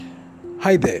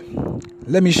Hi there.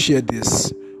 Let me share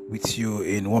this with you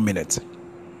in 1 minute.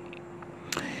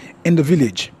 In the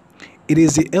village, it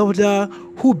is the elder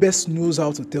who best knows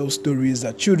how to tell stories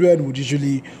that children would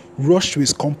usually rush to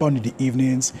his compound in the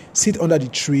evenings, sit under the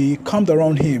tree, camped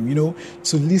around him,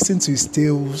 to listen to his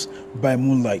tales by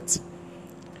moonlight.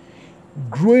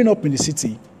 Growing up in the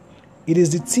city, it is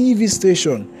the TV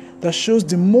station that shows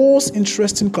the most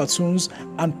interesting cartoons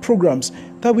and programs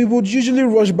that we would usually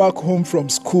rush back home from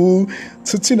school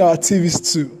to tune our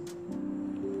TVs to.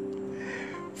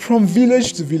 From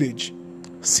village to village,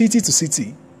 city to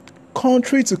city,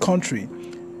 country to country,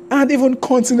 and even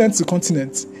continent to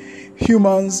continent,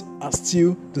 humans are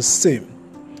still the same.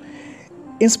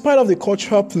 In spite of the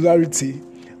cultural plurality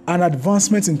and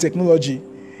advancement in technology,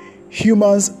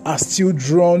 humans are still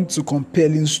drawn to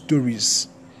compelling stories.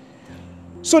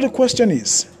 So the question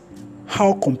is,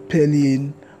 how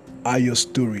compelling are your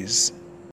stories?